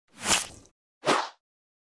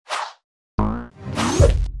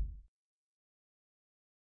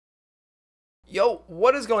Yo,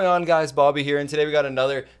 what is going on, guys? Bobby here, and today we got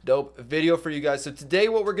another dope video for you guys. So today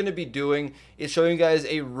what we're going to be doing is showing you guys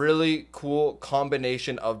a really cool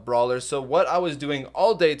combination of brawlers. So what I was doing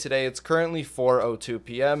all day today, it's currently 4:02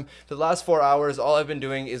 p.m. The last 4 hours, all I've been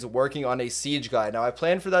doing is working on a siege guide. Now I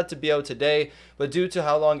planned for that to be out today, but due to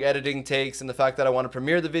how long editing takes and the fact that I want to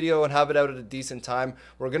premiere the video and have it out at a decent time,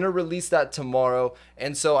 we're going to release that tomorrow.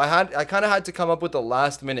 And so I kind of had to come up with a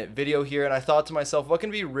last minute video here, and I thought to myself, what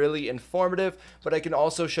can be really informative, but I can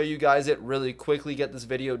also show you guys it really quickly, get this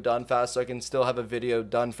video done fast so I can still have a video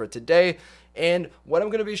done for today. And what I'm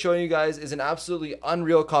going to be showing you guys is an absolutely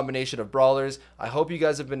unreal combination of brawlers. I hope you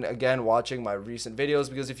guys have been, again, watching my recent videos,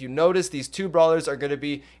 because if you notice, these two brawlers are going to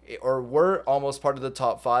be, or were almost part of the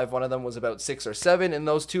top 5. One of them was about 6 or 7, and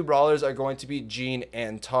those two brawlers are going to be Jean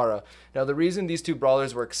and Tara. Now, the reason these two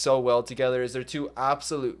brawlers work so well together is they're two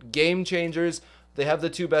absolute game changers. They have the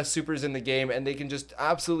two best supers in the game, and they can just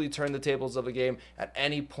absolutely turn the tables of the game at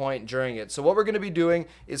any point during it. So what we're going to be doing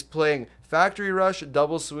is playing Factory Rush,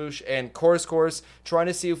 Double Swoosh, and Course, trying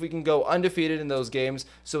to see if we can go undefeated in those games.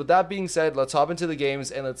 So with that being said, let's hop into the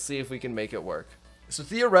games and let's see if we can make it work. So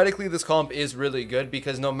theoretically, this comp is really good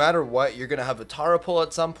because no matter what, you're going to have a Tara pull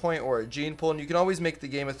at some point or a Jean pull, and you can always make the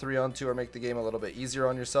game a 3-on-2 or make the game a little bit easier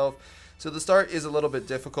on yourself. So the start is a little bit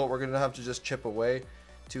difficult. We're going to have to just chip away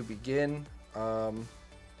to begin.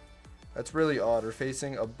 That's really odd. We're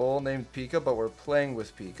facing a bull named Pika, but we're playing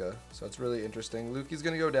with Pika, so it's really interesting. Luki's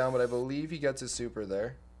gonna go down, but I believe he gets his super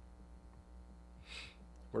there.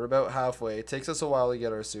 We're about halfway. It takes us a while to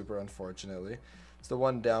get our super, unfortunately. It's the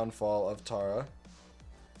one downfall of Tara.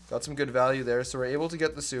 Got some good value there, so we're able to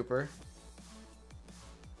get the super.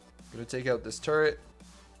 Gonna take out this turret.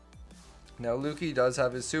 Now Luki does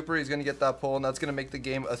have his super. He's going to get that pull, and that's going to make the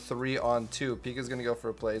game a 3-on-2. Pika's going to go for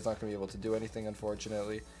a play. He's not going to be able to do anything,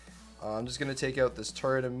 unfortunately. I'm just going to take out this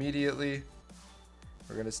turret immediately.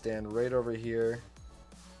 We're going to stand right over here.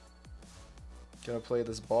 Going to play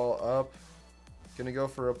this ball up. Going to go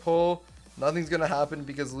for a pull. Nothing's going to happen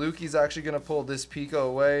because Luki's actually going to pull this Pika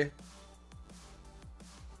away.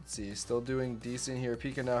 Let's see, still doing decent here.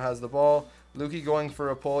 Pika now has the ball. Luki going for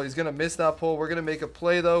a pull. He's going to miss that pull. We're going to make a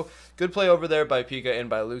play, though. Good play over there by Pika and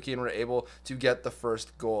by Luki, and we're able to get the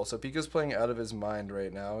first goal. So Pika's playing out of his mind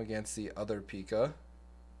right now against the other Pika.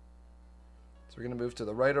 So we're going to move to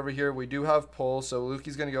the right over here. We do have pull, so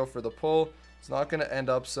Luki's going to go for the pull. It's not going to end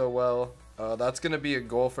up so well. That's going to be a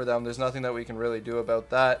goal for them. There's nothing that we can really do about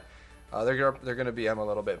that. They're going to BM a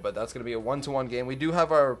little bit, but that's going to be a 1-to-1 game. We do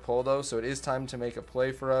have our pull, though, so it is time to make a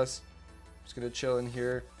play for us. Just going to chill in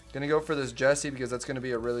here. Going to go for this Jessie because that's going to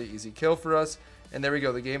be a really easy kill for us. And there we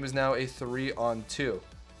go. The game is now a 3-on-2.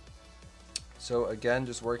 So again,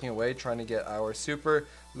 just working away, trying to get our super.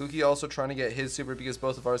 Luki also trying to get his super because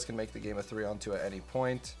both of ours can make the game a 3-on-2 at any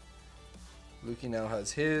point. Luki now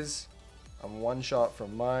has his. I'm one shot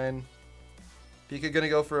from mine. Pika going to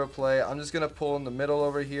go for a play. I'm just going to pull in the middle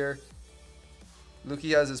over here.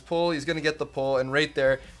 Luki has his pull. He's going to get the pull, and right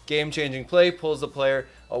there, game-changing play, pulls the player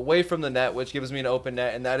away from the net, which gives me an open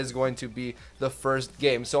net, and that is going to be the first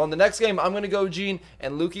game. So on the next game, I'm going to go Jean,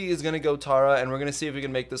 and Luki is going to go Tara, and we're going to see if we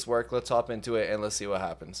can make this work. Let's hop into it, and let's see what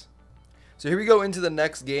happens. So here we go into the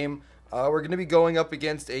next game. We're going to be going up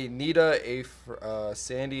against a Nita, a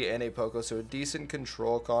Sandy, and a Poco, so a decent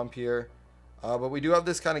control comp here. But we do have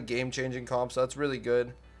this kind of game-changing comp, so that's really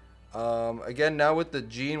good. Again, now with the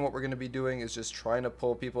Jean, what we're going to be doing is just trying to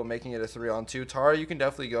pull people, making it a 3-on-2. Tara, you can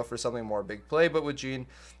definitely go for something more big play, but with Jean,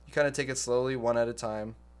 you kind of take it slowly, one at a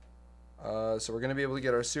time. So we're going to be able to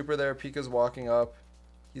get our super there. Pika's walking up.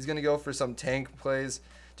 He's going to go for some tank plays.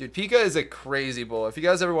 Dude, Pika is a crazy bull. If you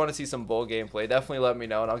guys ever want to see some bull gameplay, definitely let me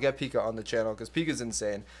know, and I'll get Pika on the channel because Pika's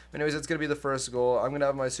insane. Anyways, it's going to be the first goal. I'm going to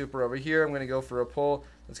have my super over here. I'm going to go for a pull.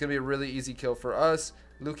 It's going to be a really easy kill for us.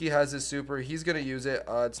 Luki has his super. He's going to use it.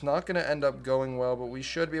 It's not going to end up going well, but we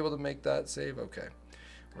should be able to make that save. Okay,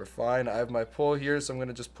 we're fine. I have my pull here, so I'm going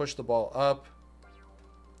to just push the ball up.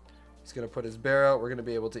 He's going to put his bear out. We're going to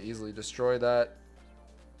be able to easily destroy that.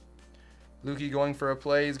 Luki going for a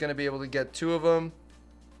play. He's going to be able to get 2 of them.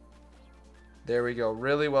 There we go.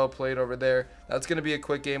 Really well played over there. That's going to be a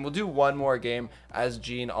quick game. We'll do one more game as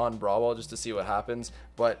Jean on Brawl just to see what happens.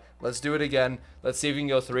 But let's do it again. Let's see if we can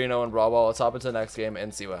go 3-0 in Brawl. Let's hop into the next game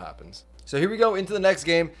and see what happens. So here we go into the next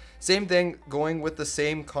game. Same thing, going with the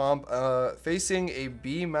same comp. Facing a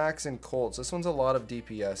B, Max, and Colts. This one's a lot of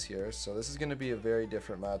DPS here. So this is going to be a very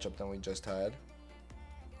different matchup than we just had.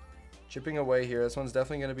 Chipping away here. This one's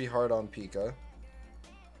definitely going to be hard on Pika.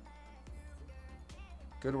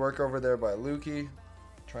 Good work over there by Luki.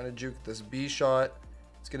 Trying to juke this B shot.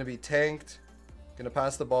 It's going to be tanked. Gonna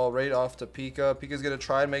pass the ball right off to Pika. Pika's gonna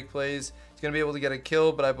try and make plays. He's gonna be able to get a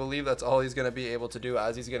kill, but I believe that's all he's gonna be able to do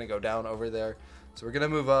as he's gonna go down over there. So we're gonna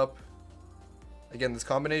move up. Again, this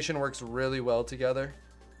combination works really well together.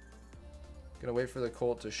 Gonna wait for the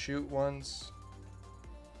Colt to shoot once.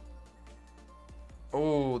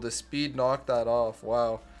 Oh, the speed knocked that off.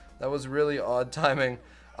 Wow, that was really odd timing.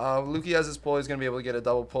 Lukey has his pull. He's going to be able to get a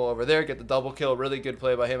double pull over there, get the double kill. Really good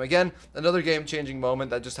play by him. Again, another game-changing moment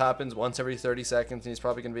that just happens once every 30 seconds, and he's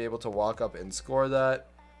probably going to be able to walk up and score that.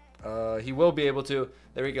 He will be able to.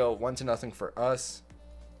 There we go, 1-0 for us.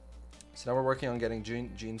 So now we're working on getting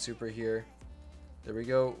Gene Super here. There we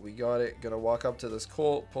go. We got it. Going to walk up to this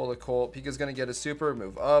Colt, pull the Colt. Pika's going to get a super,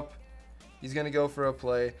 move up. He's going to go for a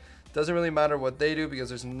play. Doesn't really matter what they do because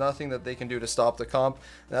there's nothing that they can do to stop the comp.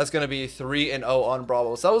 And that's going to be 3-0 on Brawl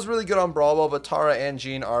Ball. So that was really good on Brawl Ball, but Tara and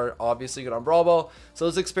Jean are obviously good on Brawl Ball. So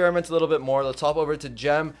let's experiment a little bit more. Let's hop over to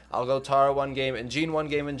Gem. I'll go Tara 1 game and Jean 1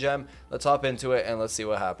 game in Gem. Let's hop into it and let's see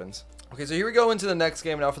what happens. Okay, so here we go into the next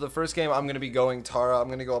game. Now for the first game, I'm going to be going Tara. I'm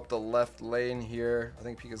going to go up the left lane here. I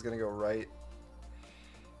think Pika's going to go right.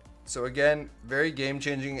 So again, very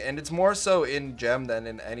game-changing, and it's more so in Gem than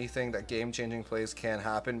in anything that game-changing plays can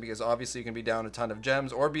happen, because obviously you can be down a ton of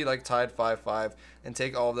gems or be like tied 5-5 and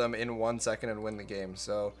take all of them in 1 second and win the game.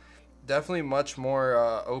 So definitely much more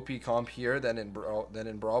OP comp here than in Brawl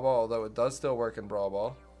Ball, although it does still work in Brawl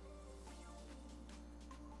Ball.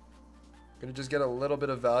 Gonna just get a little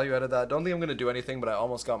bit of value out of that. Don't think I'm gonna do anything, but I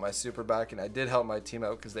almost got my super back, and I did help my team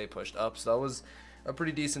out because they pushed up. So that was a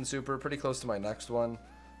pretty decent super, pretty close to my next one.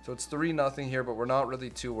 So it's 3-0 here, but we're not really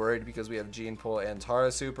too worried because we have Gene pull and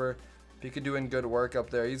Tara super. Pika doing good work up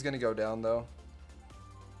there. He's going to go down, though.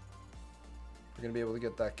 We're going to be able to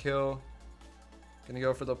get that kill. Going to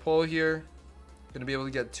go for the pull here. Going to be able to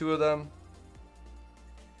get 2 of them.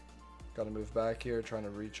 Got to move back here, trying to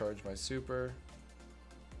recharge my super.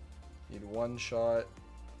 Need 1 shot.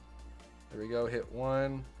 There we go, hit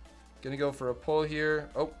 1. Going to go for a pull here.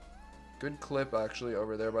 Oh, good clip, actually,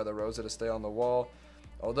 over there by the Rosa to stay on the wall.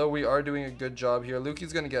 Although we are doing a good job here.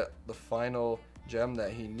 Lukey's going to get the final gem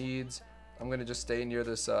that he needs. I'm going to just stay near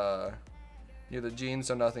this, near the Gene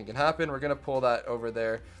so nothing can happen. We're going to pull that over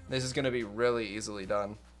there. This is going to be really easily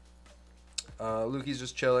done. Lukey's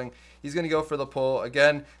just chilling. He's going to go for the pull.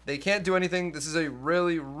 Again, they can't do anything. This is a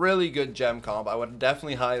really, really good gem comp. I would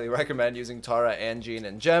definitely highly recommend using Tara and Gene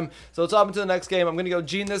and Gem. So let's hop into the next game. I'm going to go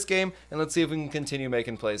Gene this game, and let's see if we can continue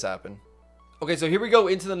making plays happen. Okay, so here we go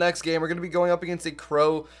into the next game. We're going to be going up against a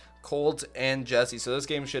Crow, Colt, and Jesse. So this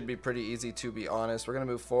game should be pretty easy, to be honest. We're going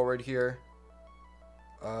to move forward here.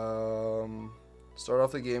 Start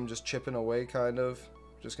off the game just chipping away, kind of.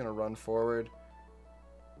 Just going to run forward.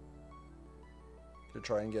 To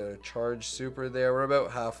try and get a charge super there. We're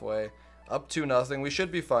about halfway. Up 2-0. We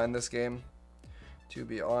should be fine this game, to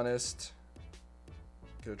be honest.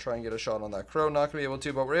 Going to try and get a shot on that Crow. Not going to be able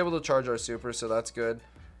to, but we're able to charge our super, so that's good.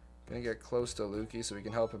 Gonna get close to Lukey so we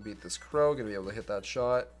can help him beat this Crow. Gonna be able to hit that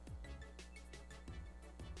shot.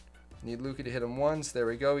 Need Lukey to hit him once. There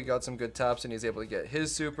we go. We got some good taps and he's able to get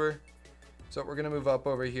his super. So we're gonna move up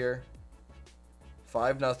over here.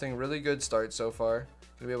 5-0. Really good start so far.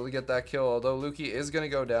 Gonna be able to get that kill. Although Lukey is gonna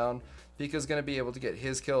go down, Pika's gonna be able to get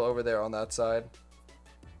his kill over there on that side.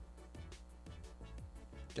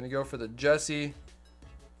 Gonna go for the Jesse.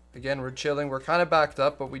 Again, we're chilling. We're kind of backed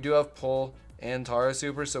up, but we do have pull and Tara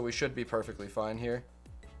super, so we should be perfectly fine here.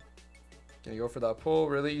 Gonna go for that pull.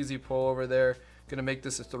 Really easy pull over there. Gonna make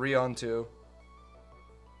this a 3-on-2.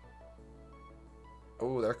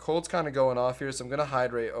 Oh, their Colt's kind of going off here, so I'm gonna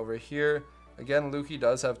hide right over here. Again, Lukey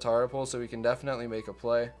does have Tara pull, so we can definitely make a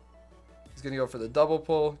play. He's gonna go for the double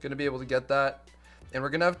pull. Gonna be able to get that. And we're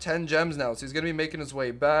gonna have 10 gems now, so he's gonna be making his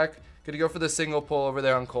way back. Gonna go for the single pull over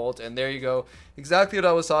there on Colt, and there you go. Exactly what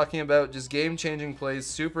I was talking about. Just game-changing plays,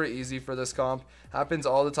 super easy for this comp. Happens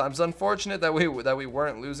all the time. It's unfortunate that we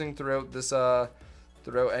weren't losing throughout this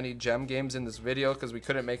throughout any gem games in this video because we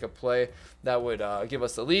couldn't make a play that would give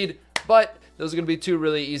us the lead. But those are going to be 2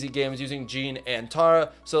 really easy games using Gene and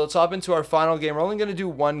Tara. So let's hop into our final game. We're only going to do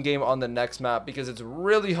 1 game on the next map because it's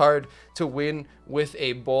really hard to win with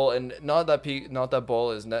a Bull. And not that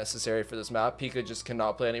Bull is necessary for this map. Pika just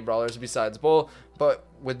cannot play any brawlers besides Bull. But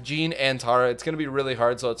with Gene and Tara, it's going to be really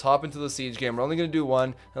hard. So let's hop into the Siege game. We're only going to do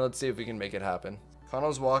 1, and let's see if we can make it happen.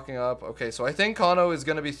 Kano's walking up. Okay, so I think Kano is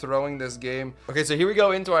going to be throwing this game. Okay, so here we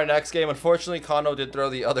go into our next game. Unfortunately, Kano did throw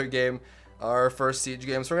the other game, our first Siege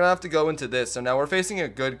game. So we're going to have to go into this. So now we're facing a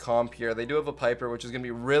good comp here. They do have a Piper, which is going to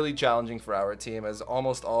be really challenging for our team as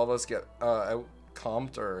almost all of us get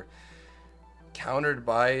out-comped or countered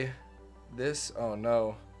by this. Oh,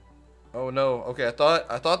 no. Oh no. Okay, I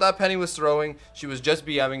thought that Penny was throwing. She was just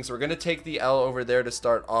BMing, so we're gonna take the L over there to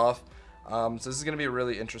start off. So this is gonna be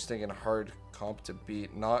really interesting and hard comp to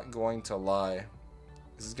beat. Not going to lie.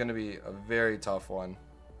 This is gonna be a very tough one.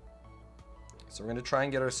 So we're gonna try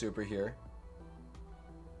and get our super here.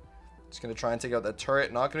 Just gonna try and take out that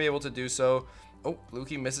turret. Not gonna be able to do so. Oh,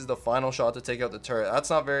 Lukey misses the final shot to take out the turret. That's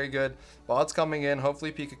not very good. Bot's coming in.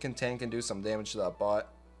 Hopefully Pika can tank and do some damage to that bot.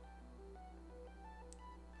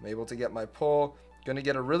 I'm able to get my pull. Gonna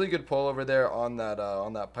get a really good pull over there on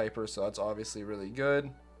that Piper, so that's obviously really good.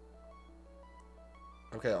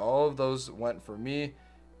 Okay, all of those went for me.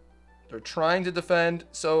 They're trying to defend,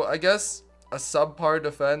 so I guess a subpar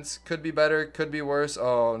defense could be better, could be worse.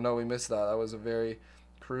 Oh no, we missed that. That was a very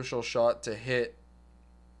crucial shot to hit.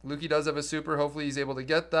 Lukey does have a super. Hopefully he's able to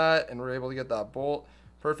get that, and we're able to get that bolt.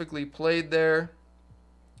 Perfectly played there.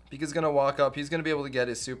 Pika's gonna walk up. He's gonna be able to get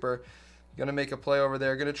his super. Gonna make a play over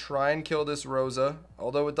there. Gonna try and kill this Rosa.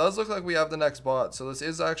 Although it does look like we have the next bot. So this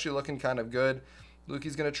is actually looking kind of good.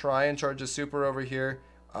 Lukey's gonna try and charge his super over here.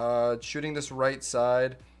 Shooting this right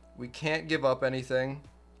side. We can't give up anything.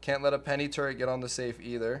 Can't let a Penny turret get on the safe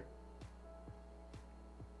either.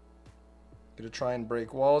 Gonna try and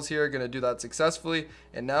break walls here. Gonna do that successfully.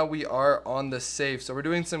 And now we are on the safe. So we're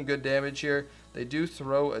doing some good damage here. They do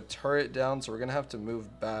throw a turret down, so we're gonna have to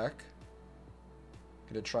move back.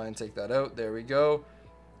 Gonna try and take that out. There we go.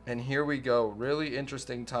 And here we go. Really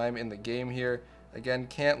interesting time in the game here. Again,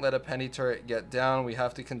 can't let a Penny turret get down. We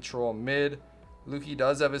have to control mid. Lukey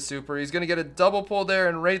does have his super. He's gonna get a double pull there,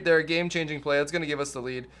 and right there, game-changing play. That's gonna give us the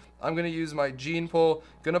lead. I'm gonna use my Gene pull.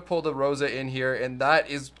 Gonna pull the Rosa in here, and that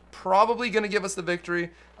is probably gonna give us the victory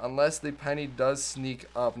unless the Penny does sneak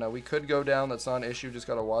up. Now we could go down. That's not an issue. Just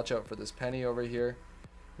gotta watch out for this Penny over here.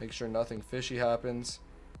 Make sure nothing fishy happens.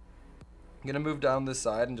 I'm going to move down this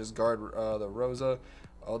side and just guard the Rosa.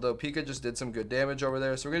 Although Pika just did some good damage over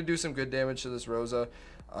there. So we're going to do some good damage to this Rosa.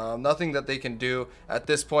 Nothing that they can do at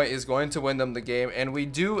this point is going to win them the game. And we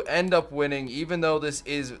do end up winning, even though this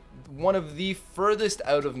is one of the furthest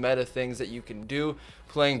out of meta things that you can do.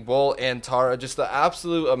 Playing Bull and Tara. Just the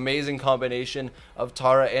absolute amazing combination of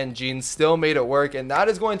Tara and Jean still made it work. And that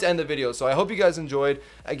is going to end the video. So I hope you guys enjoyed.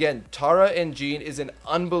 Again, Tara and Jean is an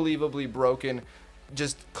unbelievably broken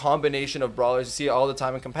just combination of brawlers. You see it all the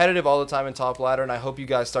time in competitive, all the time in top ladder, and I hope you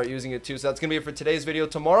guys start using it too. So that's gonna be it for today's video.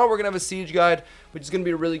 Tomorrow we're gonna have a siege guide, which is gonna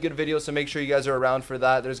be a really good video, so make sure you guys are around for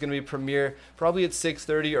that. There's gonna be a premiere probably at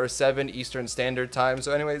 6:30 or 7 Eastern Standard Time.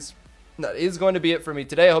 So anyways, that is going to be it for me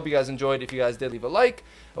today. I hope you guys enjoyed. If you guys did, leave a like.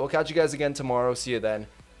 I will catch you guys again tomorrow. See you then.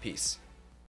 Peace.